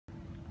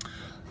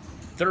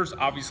There's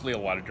obviously a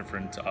lot of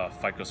different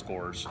FICO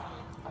scores.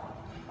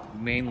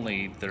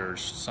 Mainly,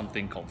 there's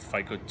something called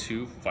FICO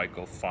 2,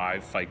 FICO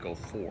 5, FICO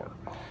 4.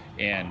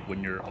 And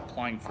when you're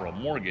applying for a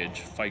mortgage,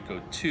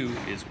 FICO 2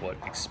 is what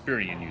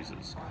Experian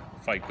uses.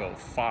 FICO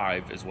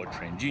 5 is what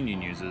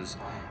TransUnion uses,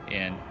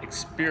 and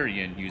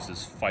Experian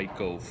uses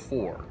FICO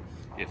 4.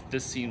 If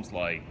this seems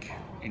like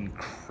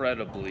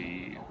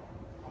incredibly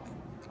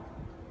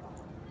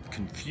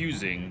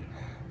confusing,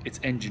 it's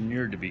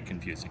engineered to be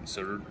confusing.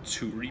 So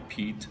to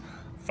repeat,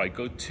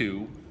 FICO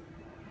 2,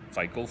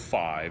 FICO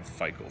 5,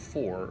 FICO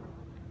 4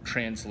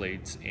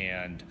 translates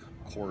and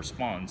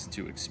corresponds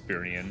to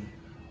Experian,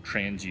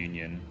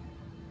 TransUnion,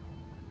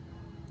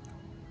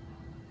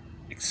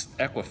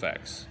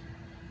 Equifax,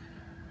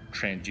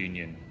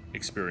 TransUnion,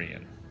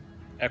 Experian,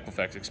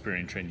 Equifax,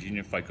 Experian,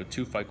 TransUnion, FICO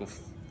 2, FICO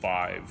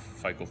 5,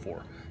 FICO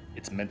 4.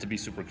 It's meant to be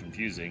super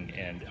confusing,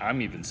 and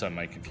I'm even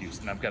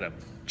semi-confused, and I've got a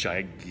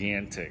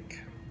gigantic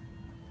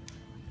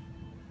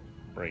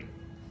brain.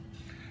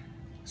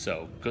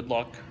 So good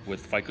luck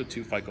with FICO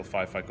 2, FICO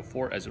 5, FICO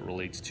 4 as it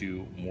relates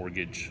to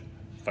mortgage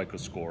FICO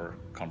score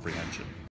comprehension.